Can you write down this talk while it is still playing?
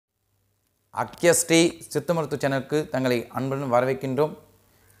அக்யஸ்ரீ சித்த மருத்துவ சேனலுக்கு தங்களை அன்புடன் வரவேற்கின்றோம்.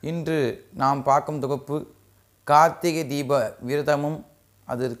 இன்று நாம் பார்க்கும் தொகுப்பு கார்த்திகை தீப விரதமும்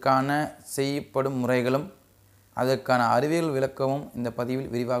அதற்கான செய்யப்படும் முறைகளும் அதற்கான அறிவியல் விளக்கமும் இந்த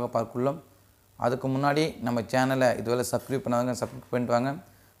பதிவில் விரிவாக பார்க்குள்ளோம். அதுக்கு முன்னாடி நம்ம சேனலை இதுவரை சப்ஸ்கிரைப் பண்ணாதவங்க சப்ஸ்கிரைப் பண்ணிட்டு வாங்க,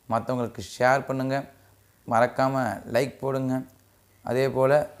 மற்றவங்களுக்கு ஷேர் பண்ணுங்கள், மறக்காமல் லைக் போடுங்க. அதே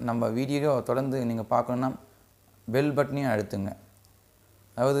போல் நம்ம வீடியோ தொடர்ந்து நீங்கள் பார்க்கணுன்னா பெல் பட்டனையும் அழுத்துங்க.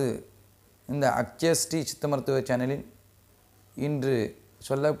 அதாவது இந்த அக்யஸ்ரீ சித்த மருத்துவ சேனலில் இன்று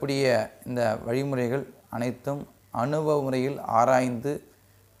சொல்லக்கூடிய இந்த வழிமுறைகள் அனைத்தும் அனுபவ முறையில் ஆராய்ந்து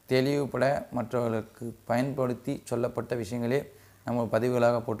தெளிவுபட மற்றவர்களுக்கு பயன்படுத்தி சொல்லப்பட்ட விஷயங்களே நம்ம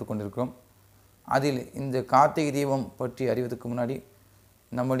பதிவுகளாக போட்டுக்கொண்டிருக்கிறோம். அதில் இந்த கார்த்திகை தீபம் பற்றி அறிவதற்கு முன்னாடி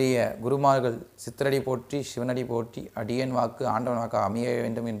நம்முடைய குருமார்கள் சித்தரடி போற்றி சிவனடி போற்றி அடியன் வாக்கு ஆண்டவன் வாக்கு அமைய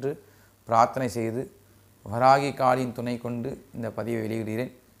வேண்டும் என்று பிரார்த்தனை செய்து வராகி காளியின் துணை கொண்டு இந்த பதிவை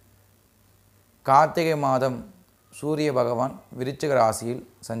வெளியிடுகிறேன். கார்த்திகை மாதம் சூரிய பகவான் விருச்சிக ராசியில்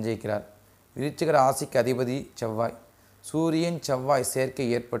சஞ்சரிக்கிறார். விருச்சிக ராசிக்கு அதிபதி செவ்வாய். சூரியன் செவ்வாய் சேர்க்கை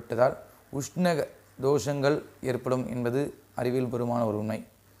ஏற்பட்டதால் உஷ்ண தோஷங்கள் ஏற்படும் என்பது அறிவியல் பூர்வமான ஒரு உண்மை.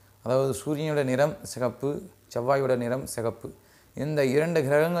 அதாவது சூரியனோட நிறம் சிகப்பு, செவ்வாயோட நிறம் சிகப்பு. இந்த இரண்டு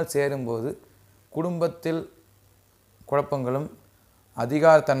கிரகங்கள் சேரும்போது குடும்பத்தில் குழப்பங்களும்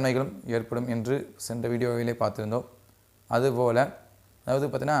அதிகாரத்தன்மைகளும் ஏற்படும் என்று சென்ற வீடியோவிலே பார்த்துருந்தோம். அதுபோல் அதாவது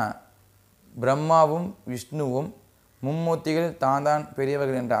பார்த்தீங்கன்னா பிரம்மாவும் விஷ்ணுவும் மும்மூர்த்திகள் தான்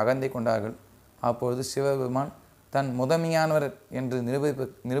பெரியவர்கள் என்ற அகந்தை கொண்டார்கள். அப்பொழுது சிவபெருமான் தன் முதன்மையானவர் என்று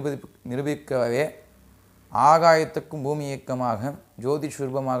நிரூபிக்கவே ஆகாயத்துக்கும் பூமி இயக்கமாக ஜோதி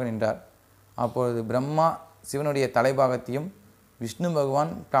சுரூபமாக நின்றார். அப்பொழுது பிரம்மா சிவனுடைய தலைபாகத்தையும் விஷ்ணு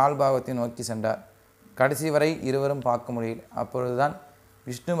பகவான் கால் பாகத்தையும் நோக்கி சென்றார். கடைசி வரை இருவரும் பார்க்க முடியல. அப்பொழுதுதான்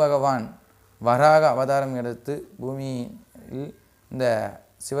விஷ்ணு பகவான் வராக அவதாரம் எடுத்து பூமியில் இந்த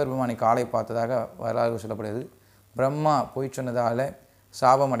சிவபெருமானை காலை பார்த்ததாக வரலாறு சொல்லப்படுகிறது. பிரம்மா பொய் சொன்னதால்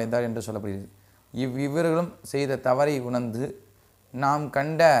சாபம் அடைந்தார் என்று சொல்லப்படுகிறது. இவ்விவர்களும் செய்த தவறை உணர்ந்து நாம்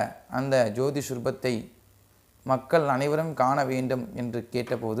கண்ட அந்த ஜோதி சுரூபத்தை மக்கள் அனைவரும் காண வேண்டும் என்று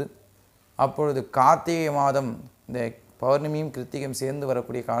கேட்டபோது அப்பொழுது கார்த்திகை மாதம் இந்த பௌர்ணமியும் கிருத்திகையும் சேர்ந்து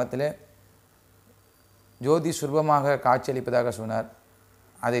வரக்கூடிய காலத்தில் ஜோதி சுரூபமாக காட்சியளிப்பதாக சொன்னார்.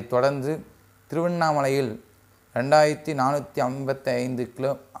 அதைத் தொடர்ந்து திருவண்ணாமலையில்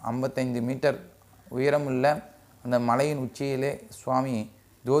 2455 மீட்டர் உயரமுள்ள அந்த மலையின் உச்சியிலே சுவாமி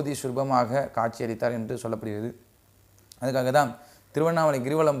ஜோதி சுரூபமாக காட்சியளித்தார் என்று சொல்லப்படுகிறது. அதுக்காக தான் திருவண்ணாமலை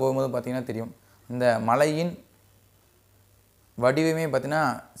கிரிவலம் போகும்போது பார்த்திங்கன்னா தெரியும், இந்த மலையின் வடிவமே பார்த்திங்கன்னா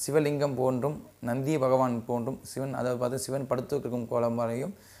சிவலிங்கம் போன்றும் நந்தி பகவான் போன்றும் சிவன், அதாவது பார்த்து சிவன் படுத்து இருக்கும்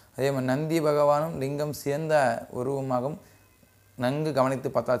கோலமாலையும் அதே மாதிரி நந்தி பகவானும் லிங்கம் சேர்ந்த உருவமாகவும் நன்கு கவனித்து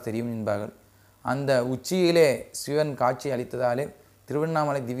பார்த்தால் தெரியும் என்பார்கள். அந்த உச்சியிலே சிவன் காட்சி அளித்ததாலே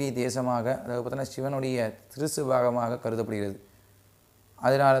திருவண்ணாமலை திவ்ய தேசமாக, அதாவது பார்த்தீங்கன்னா சிவனுடைய திருசுபாகமாக கருதப்படுகிறது.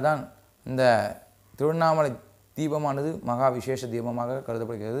 அதனால தான் இந்த திருவண்ணாமலை தீபமானது மகா விசேஷ தீபமாக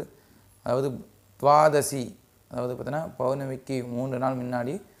கருதப்படுகிறது. அதாவது துவாதசி, அதாவது பார்த்தீங்கன்னா பௌர்ணமிக்கு 3 நாள்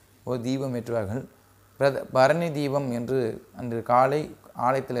முன்னாடி ஒரு தீபம் ஏற்றுவார்கள். பரணி தீபம் என்று அன்று காலை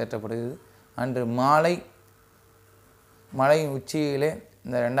ஆலயத்தில் ஏற்றப்படுகிறது. அன்று மாலை மலையின் உச்சியிலே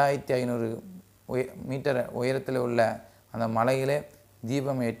இந்த 2500 மீட்டர் உயரத்தில் உள்ள அந்த மலையிலே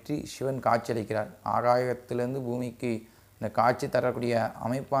தீபம் ஏற்றி சிவன் காட்சியளிக்கிறார். ஆகாயத்திலிருந்து பூமிக்கு இந்த காட்சி தரக்கூடிய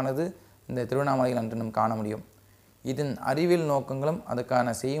அமைப்பானது இந்த திருவண்ணாமலையில் அன்று நாம் காண முடியும். இதன் அறிவியல் நோக்கங்களும்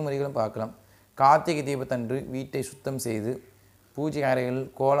அதுக்கான செய்முறைகளும் பார்க்கலாம். கார்த்திகை தீபத்தன்று வீட்டை சுத்தம் செய்து பூஜை அறைகளில்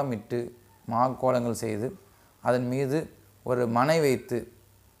கோலம் இட்டு கோலங்கள் செய்து அதன் மீது ஒரு மனை வைத்து,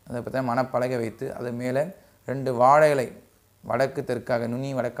 அதை பார்த்தா மணப்பலகை வைத்து அது மேலே 2 வாழை இலை வடக்கு தெற்காக நுனி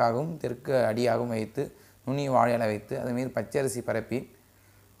வடக்காகவும் தெற்கு அடியாகவும் வைத்து நுனி வாழையில வைத்து அது மீது பச்சரிசி பரப்பி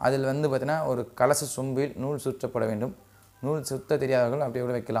அதில் பார்த்தீங்கன்னா ஒரு கலச சொம்பில் நூல் சுற்றப்பட வேண்டும். நூல் சுத்த தெரியாதவர்கள் அப்படியே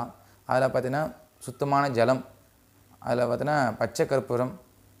கூட வைக்கலாம். அதில் பார்த்திங்கன்னா சுத்தமான ஜலம், அதில் பார்த்தீங்கன்னா பச்சை கற்பூரம்,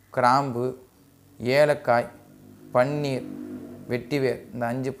 கிராம்பு, ஏலக்காய், பன்னீர், வெட்டிவேர், இந்த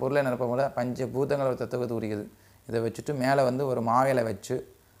 5 பொருளை நிரப்பும் போல 5 பூதங்களை தத்துவத்தை உரிக்குது. இதை வச்சுட்டு மேலே ஒரு மாயிலை வச்சு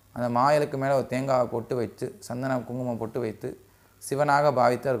அந்த மாயிலுக்கு மேலே ஒரு தேங்காவை போட்டு வைத்து சந்தனம் குங்குமம் போட்டு வைத்து சிவனாக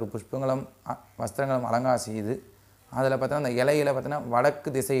பாவித்து அவருக்கு புஷ்பங்களும் வஸ்திரங்களும் அலங்காரம் செய்து அதில் பார்த்தோன்னா அந்த இலையில் பார்த்தோன்னா வடக்கு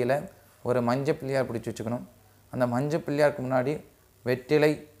திசையில் ஒரு மஞ்சள் பிள்ளையார் பிடிச்சி வச்சுக்கணும். அந்த மஞ்சள் பிள்ளையாருக்கு முன்னாடி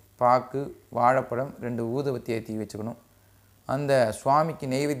வெற்றிலை, பாக்கு, வாழைப்பழம், 2 ஊதுபத்தி ஏற்றி வச்சுக்கணும். அந்த சுவாமிக்கு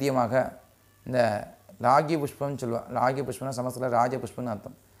நெய்வேத்தியமாக இந்த ராகி புஷ்பம்னு சொல்லுவாள். ராகி புஷ்பம்னா சமஸ்கிருத ராஜ புஷ்பம்னு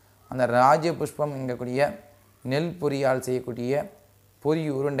அர்த்தம். அந்த ராஜ புஷ்பம் என்கக்கூடிய நெல் பொரியால் செய்யக்கூடிய பொரி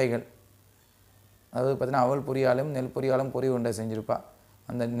உருண்டைகள், அதாவது பார்த்திங்கன்னா அவல் பொரியாலும் நெல் பொரியாலும் பொரி உருண்டை செஞ்சுருப்பாள்.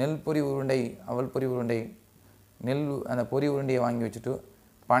 அந்த நெல் பொரி உருண்டை, அவல் பொரி உருண்டை, அந்த பொரி உருண்டையை வாங்கி வச்சுட்டு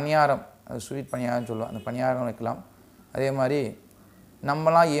பணியாரம், அது ஸ்வீட் பணியாரம்னு சொல்லுவோம், அந்த பணியாரம் வைக்கலாம். அதே மாதிரி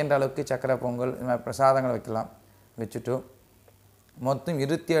நம்மளாம் இயன்ற அளவுக்கு சக்கரை பொங்கல் இந்த மாதிரி பிரசாதங்கள் வைக்கலாம். வச்சுட்டு மொத்தம்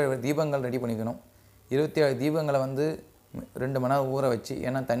 27 தீபங்கள் ரெடி பண்ணிக்கணும். 27 தீபங்களை வந்து 2 மணி நேரம் ஊற வச்சு,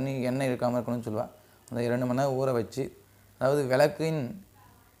 ஏன்னா தண்ணி எண்ணெய் இருக்காமல் இருக்கணும்னு சொல்லுவாள். அந்த 2 மணி நேரம் ஊற வச்சு, அதாவது விளக்கின்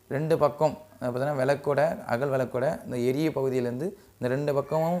 2 பக்கம் பார்த்தீங்கன்னா விளக்கோட அகல் விளக்கோட இந்த எரிய பகுதியிலேருந்து இந்த 2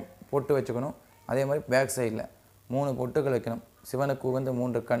 பக்கமும் பொட்டு வச்சுக்கணும். அதே மாதிரி பேக் சைடில் 3 பொட்டுகள் வைக்கணும். சிவனுக்கு உகந்த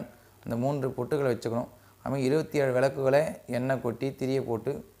 3 கண், அந்த 3 பொட்டுகளை வச்சுக்கணும். அதுமாதிரி 27 விளக்குகளை எண்ணெய் கொட்டி திரியை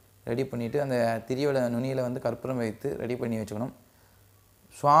போட்டு ரெடி பண்ணிவிட்டு அந்த திரியோட நுனியில் வந்து கற்பூரம் வைத்து ரெடி பண்ணி வச்சுக்கணும்.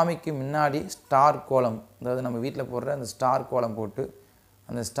 சுவாமிக்கு முன்னாடி ஸ்டார் கோலம், அதாவது நம்ம வீட்டில் போடுற அந்த ஸ்டார் கோலம் போட்டு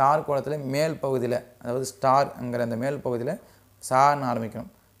அந்த ஸ்டார் கோலத்தில் மேல் பகுதியில், அதாவது ஸ்டார்ங்கிற அந்த மேல் பகுதியில் சான்னு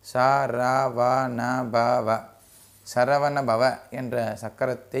ஆரம்பிக்கணும். ச ர வ ந ப வ, சரவண பவ என்ற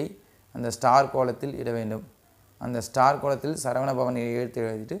சக்கரத்தை அந்த ஸ்டார் கோலத்தில் இட வேண்டும். அந்த ஸ்டார் கோலத்தில் சரவண பவன் எழுத்து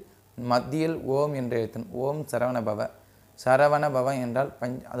எழுதிட்டு மத்தியில் ஓம் என்று எழுத்தணும். ஓம் சரவண பவ. சரவண பவ என்றால்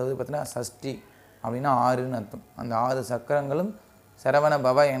அதாவது பார்த்தீங்கன்னா சஷ்டி அப்படின்னா 6ன்னு அர்த்தம். அந்த 6 சக்கரங்களும் சரவண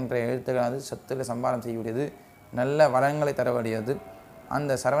பவ என்ற எழுத்துக்களானது சத்துக்களை சம்பாரம் செய்யக்கூடியது, நல்ல வளங்களை தரக்கூடியது.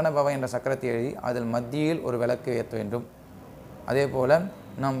 அந்த சரவண பவ என்ற சக்கரத்தை எழுதி அதில் மத்தியில் ஒரு விளக்கு ஏற்ற வேண்டும். அதே போல்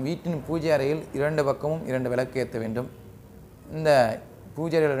நம் வீட்டின் பூஜை அறையில் 2 பக்கமும் 2 விளக்கு ஏற்ற வேண்டும். இந்த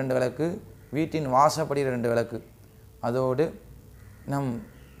பூஜை அறையில் 2 விளக்கு, வீட்டின் வாசப்படியில் 2 விளக்கு, அதோடு நம்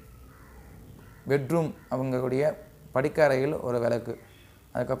பெட்ரூம் அவங்களுடைய படுக்கறையில் ஒரு விளக்கு,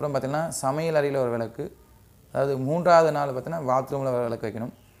 அதுக்கப்புறம் பார்த்திங்கன்னா சமையல் அறையில் ஒரு விளக்கு, அதாவது 3வது நாள் பார்த்திங்கன்னா பாத்ரூமில் ஒரு விளக்கு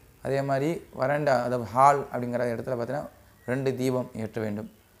வைக்கணும். அதே மாதிரி வராண்டா, அதாவது ஹால் அப்படிங்கிற இடத்துல பார்த்திங்கன்னா 2 தீபம் ஏற்ற வேண்டும்.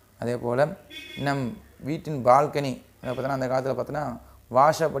 அதே போல் நம் வீட்டின் பால்கனி, அதை பார்த்தீங்கன்னா அந்த காலத்தில் பார்த்தீங்கன்னா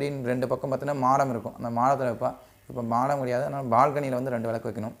வாசப்படின்னு 2 பக்கம் பார்த்தீங்கன்னா மாடம் இருக்கும், அந்த மாடத்தில் வைப்பா. இப்போ மாடம் முடியாது, ஆனால் பால்கனியில் வந்து 2 விளக்கு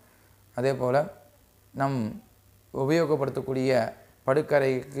வைக்கணும். அதே போல் நம் உபயோகப்படுத்தக்கூடிய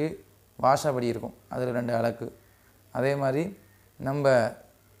படுக்கறைக்கு வாசப்படி இருக்கும், அதில் 2 விளக்கு. அதே மாதிரி நம்ம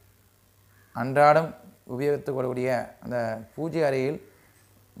அன்றாடம் உபயோகித்துக்கூடிய அந்த பூஜை அறையில்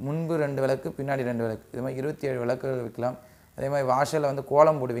முன்பு 2 விளக்கு, பின்னாடி 2 விளக்கு, இது மாதிரி 27 விளக்குகள் வைக்கலாம். அதே மாதிரி வாசலில் வந்து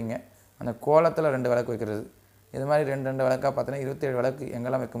கோலம் போடுவீங்க, அந்த கோலத்தில் 2 விளக்கு வைக்கிறது. இது மாதிரி 2 விளக்காக பார்த்தீங்கன்னா 27 விளக்கு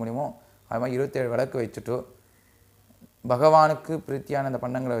எங்கெல்லாம் வைக்க முடியுமோ அது மாதிரி 27 விளக்கு வச்சுட்டு பகவானுக்கு பிரீத்தியான அந்த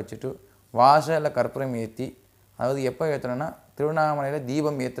பண்டங்களை வச்சுட்டு வாசலில் கற்பூரம் ஏற்றி, அதாவது எப்போ ஏற்றணும்னா திருவண்ணாமலையில்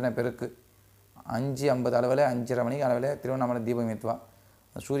தீபம் ஏற்றின பிறகு 5:50 அளவில் 5:30 மணிக்கு அளவில் திருவண்ணாமலை தீபம் ஏற்றுவாள்.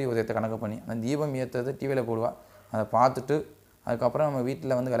 சூரிய உதயத்தை கணக்கு பண்ணி அந்த தீபம் ஏற்றுறது டிவியில் போடுவாள். அதை பார்த்துட்டு அதுக்கப்புறம் நம்ம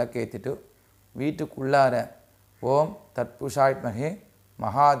வீட்டில் வந்து விளக்கு ஏற்றிட்டு வீட்டுக்குள்ளார ஓம் தத்புஷாய்மகே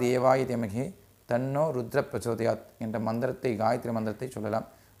மகாதேவாய தேமகே தன்னோ ருத்ர பிரச்சோதயாத் என்ற மந்திரத்தை, காயத்ரி மந்திரத்தை சொல்லலாம்.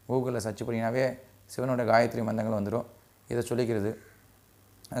 கூகுளில் சர்ச் பண்ணினாவே சிவனோட காயத்ரி மந்திரங்கள் வந்துடும். இதை சொல்லிக்கிறது.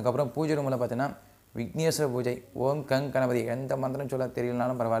 அதுக்கப்புறம் பூஜை ரூமில் பார்த்தீங்கன்னா விக்னேஸ்வர பூஜை, ஓம் கங் கணபதி, எந்த மந்திரம் சொல்ல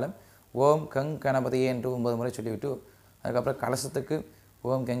தெரியலனாலும் பரவாயில்ல, ஓம் கங் கணபதியே என்று 9 முறை சொல்லிவிட்டு அதுக்கப்புறம் கலசத்துக்கு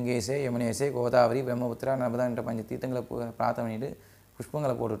ஓம் கங்கேசே யமுனேசே கோதாவரி பிரம்மபுத்திரா நர்மதா என்ற 5 தீர்த்தங்களை பிரார்த்தனை பண்ணிட்டு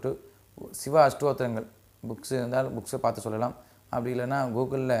புஷ்பங்களை போட்டுட்டு சிவ அஷ்டோத்திரங்கள் புக்ஸ் இருந்தால் புக்ஸை பார்த்து சொல்லலாம். அப்படி இல்லைன்னா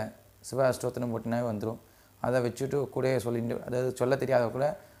கூகுளில் சிவ அஷ்டோத்திரம் போட்டினாவே வந்துடும். அதை வச்சுட்டு கூட சொல்லிட்டு, அதாவது சொல்ல தெரியாத கூட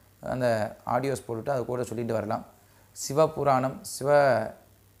அந்த ஆடியோஸ் போட்டுட்டு அதை கூட சொல்லிட்டு வரலாம். சிவபுராணம், சிவ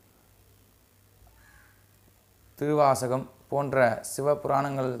திருவாசகம் போன்ற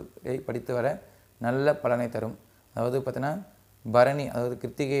சிவபுராணங்களை படித்து வர நல்ல பலனை தரும். அதாவது பார்த்தீங்கன்னா பரணி, அதாவது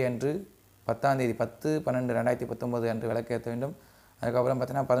கிருத்திகை அன்று 10ஆம் தேதி 10/12/2019 அன்று விளக்கேற்ற வேண்டும். அதுக்கப்புறம்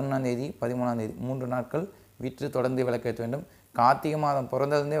பார்த்தீங்கன்னா 11ஆம் தேதி 13ஆம் தேதி 3 நாட்கள் வீட்டில் தொடர்ந்து விளக்கேற்ற வேண்டும். கார்த்திகை மாதம்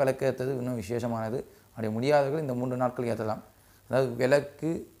பிறந்ததுலேருந்தே விளக்கேற்றது இன்னும் விசேஷமானது. அப்படி முடியாதவர்கள் இந்த 3 நாட்கள் ஏற்றலாம். அதாவது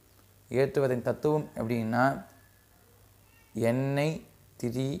விளக்கு ஏற்றுவதன் தத்துவம் எப்படின்னா எண்ணெய்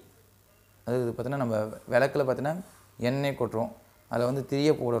திரி, அது பார்த்திங்கன்னா நம்ம விளக்கில் பார்த்திங்கன்னா எண்ணெய் கொட்டுறோம், அதில் வந்து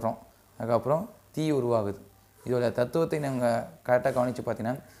திரியை போடுறோம், அதுக்கப்புறம் தீ உருவாகுது. இதோட தத்துவத்தை நாங்கள் கரெக்டாக கவனித்து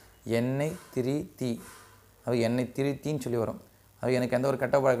பார்த்தீங்கன்னா எண்ணெய் திரி தீ, அது எண்ணெய் திரி தீன்னு சொல்லி வரும். அது எனக்கு எந்த ஒரு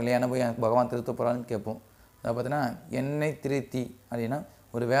கெட்ட பழக்கம் இல்லையா, என்ன போய் எனக்கு பகவான் திருத்த போகிறான்னு கேட்போம். அதை பார்த்தீங்கன்னா எண்ணெய் திருத்தி அப்படின்னா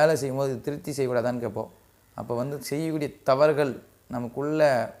ஒரு வேலை செய்யும்போது திருத்தி செய்யக்கூடாதான்னு கேட்போம். அப்போ வந்து செய்யக்கூடிய தவறுகள் நமக்குள்ள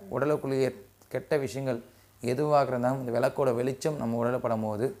உடலுக்குள்ளேயே கெட்ட விஷயங்கள் எதுவாக இருந்தாலும் இந்த விளக்கோட வெளிச்சம் நம்ம உடலில் படும்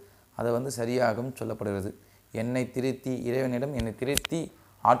போது அதை வந்து சரியாகும் சொல்லப்படுகிறது. என்னை திருத்தி, இறைவனிடம் என்னை திருத்தி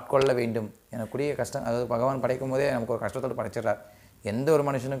ஆட்கொள்ள வேண்டும். எனக்குரிய கஷ்டம், அதாவது பகவான் படைக்கும் போதே நமக்கு ஒரு கஷ்டத்தோடு படைச்சிடறார். எந்த ஒரு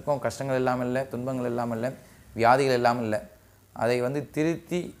மனுஷனுக்கும் கஷ்டங்கள் இல்லாமல் இல்லை, துன்பங்கள் இல்லாமல் இல்லை, வியாதிகள் இல்லாமல் இல்லை. அதை வந்து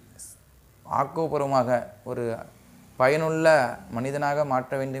திருத்தி ஆக்கப்பூர்வமாக ஒரு பயனுள்ள மனிதனாக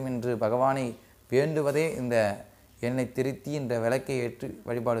மாற்ற வேண்டும் என்று பகவானை வேண்டுவதே இந்த என்னை திருத்தி என்ற விளக்கை ஏற்று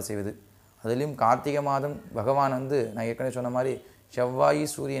வழிபாடு செய்வது. அதிலும் கார்த்திகை மாதம் பகவான் வந்து நான் ஏற்கனவே சொன்ன மாதிரி செவ்வாய்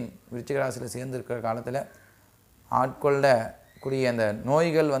சூரியன் விருச்சிக ராசியில் சேர்ந்திருக்கிற காலத்தில் ஆட்கொள்ள கூடிய அந்த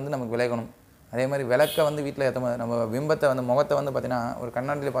நோய்கள் வந்து நமக்கு விலகணும். அதே மாதிரி விளக்கை வந்து வீட்டில் ஏற்ற நம்ம பிம்பத்தை வந்து முகத்தை வந்து பார்த்திங்கன்னா ஒரு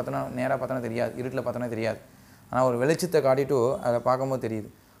கண்ணாடியில் பார்த்தோன்னா நேராக பார்த்தோன்னா தெரியாது, இருட்டில் பார்த்தோன்னா தெரியாது. ஆனால் ஒரு வெளிச்சத்தை காட்டிட்டு அதை பார்க்கும்போது தெரியுது.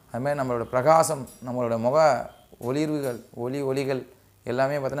 அதுமாதிரி நம்மளோட பிரகாசம், நம்மளோட முக ஒளிர்வுகள் ஒளிகள்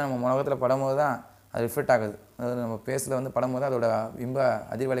எல்லாமே பார்த்தோன்னா நம்ம முகத்தில் படும்போது தான் அது ரிஃப்ளெக்ட் ஆகுது. அதாவது நம்ம ஃபேஸில் வந்து படும்போது அதோட பிம்ப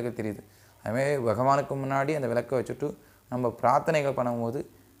அதிர்வலைகள் தெரியுது. அதுமாதிரி பகவானுக்கு முன்னாடி அந்த விளக்கை வச்சுட்டு நம்ம பிரார்த்தனைகள் பண்ணும்போது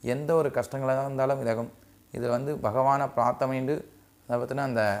எந்த ஒரு கஷ்டங்களாக இருந்தாலும் விலகும். இதில் வந்து பகவானை பிரார்த்தனைண்டு அதை பார்த்தோன்னா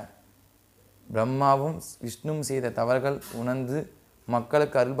அந்த பிரம்மாவும் விஷ்ணுவும் செய்த தவறுகள் உணர்ந்து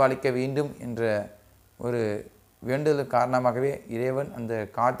மக்களுக்கு அருள்பாலிக்க வேண்டும் என்ற ஒரு வேண்டுதல் காரணமாகவே இறைவன் அந்த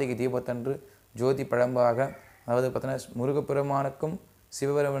கார்த்திகை தீபத்தன்று ஜோதி பழம்பாக, அதாவது பார்த்தீங்கன்னா முருகப்பெருமானுக்கும்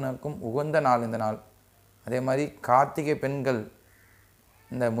சிவபெருமானுக்கும் உகந்த நாள் இந்த நாள். அதே மாதிரி கார்த்திகை பெண்கள்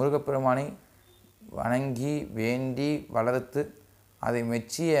இந்த முருகப்பெருமானை வணங்கி வேண்டி வளர்த்து அதை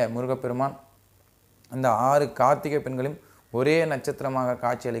மெச்சிய முருகப்பெருமான் அந்த 6 கார்த்திகை பெண்களையும் ஒரே நட்சத்திரமாக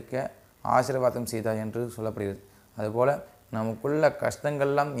காட்சியளிக்க ஆசீர்வாதம் செய்தார் என்று சொல்லப்படுகிறது. அதுபோல் நமக்குள்ள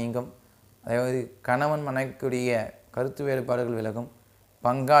கஷ்டங்கள்லாம் நீங்கும். அதாவது கணவன் மனைவிக்குரிய கருத்து வேறுபாடுகள் விலகும்.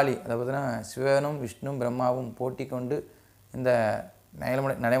 பங்காளி, அதாவது பார்த்தீங்கன்னா சிவனும் விஷ்ணுவும் பிரம்மாவும் போட்டி கொண்டு இந்த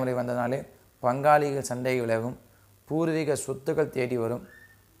நடைமுறை வந்ததுனாலே பங்காளிகள் சண்டை விலகும். பூர்வீக சொத்துக்கள் தேடி வரும்.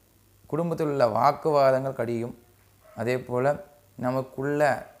 குடும்பத்தில் உள்ள வாக்குவாதங்கள் கடியும். அதே போல் நமக்குள்ள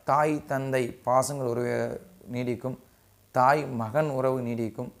தாய் தந்தை பாசங்கள் உறவு நீடிக்கும். தாய் மகன் உறவு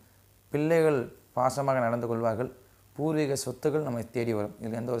நீடிக்கும். பிள்ளைகள் பாசமாக நடந்து கொள்வார்கள். பூர்வீக சொத்துக்கள் நம்மை தேடி வரும்.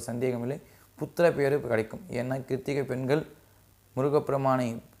 இதில் எந்த ஒரு சந்தேகம் இல்லை. புத்திர பேரு கிடைக்கும். ஏன்னா கிருத்திகை பெண்கள் முருகப்பெருமானை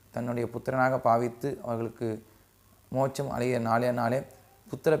தன்னுடைய புத்திரனாக பாவித்து அவர்களுக்கு மோட்சம் அடைய நாளே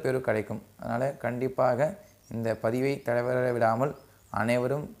புத்திர பேரு கிடைக்கும். அதனால் கண்டிப்பாக இந்த பதிவை தடவர விடாமல்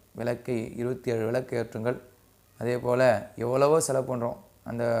அனைவரும் விளக்கை 27 விளக்கு ஏற்றுங்கள். அதே போல் எவ்வளவோ செலவு பண்ணுறோம்,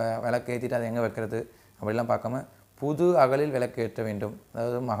 அந்த விளக்கு ஏற்றிட்டு அதை எங்கே வைக்கிறது அப்படிலாம் பார்க்காம புது அகலில் விளக்கு ஏற்ற வேண்டும்.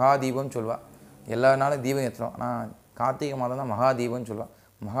 அதாவது மகாதீபம் சொல்வாள். எல்லா நாளும் தீபம் ஏற்றுறோம், ஆனால் கார்த்திகை மாதம் தான் மகாதீபம்னு சொல்லுவாள்.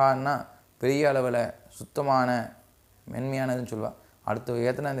 மகான்னா பெரிய அளவில் சுத்தமான மென்மையானதுன்னு சொல்லுவாள். அடுத்து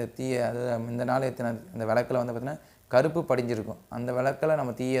ஏற்றின அந்த தீயை, அது இந்த நாள் ஏற்றின அந்த விளக்கில் வந்து பார்த்திங்கன்னா கருப்பு படிஞ்சிருக்கும். அந்த விளக்கில்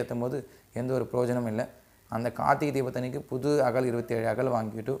நம்ம தீயை ஏற்றும் போது எந்த ஒரு பிரயோஜனமும் இல்லை. அந்த கார்த்திகை தீபத்தன்னைக்கு புது அகல் 27 அகல்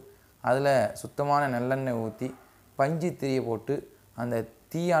வாங்கிட்டு அதில் சுத்தமான நல்லெண்ணெய் ஊற்றி பஞ்சு திரியை போட்டு அந்த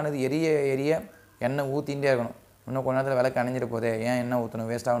தீயானது எரிய எண்ணெய் ஊற்றிகிட்டே இருக்கணும். இன்னும் கொஞ்ச நேரத்தில் விளக்கு அணைஞ்சிட்டு போதே, ஏன் எண்ணெய் ஊற்றணும்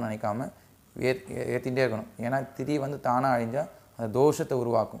வேஸ்ட்டாகும்னு நினைக்காம ஏற்றிகிட்டே இருக்கணும். ஏன்னா திரி வந்து தானாக அழிஞ்சால் அந்த தோஷத்தை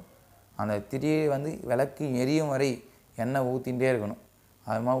உருவாக்கும். அந்த திரியை வந்து விளக்கு எரியும் வரை எண்ணெய் ஊற்றிகிட்டே இருக்கணும்.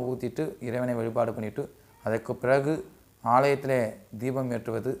 அது மாதிரி ஊற்றிட்டு இறைவனை வழிபாடு பண்ணிவிட்டு அதற்கு பிறகு ஆலயத்தில் தீபம்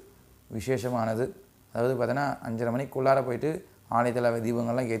ஏற்றுவது விசேஷமானது. அதாவது பார்த்தோன்னா 5:30 மணிக்குள்ளார போயிட்டு ஆலயத்தில்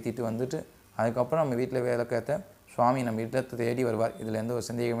தீபங்கள்லாம் ஏற்றிட்டு வந்துட்டு அதுக்கப்புறம் நம்ம வீட்டில் விளக்கேற்ற சுவாமி நம்ம வீட்டில் தேடி வருவார். இதில் எந்த ஒரு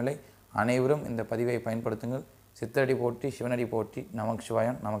சந்தேகமில்லை. அனைவரும் இந்த பதிவை பயன்படுத்துங்கள். சித்தரடி போற்றி, சிவனடி போற்றி. நமக்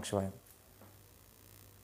சிவாயம், நமக் சிவாயம்.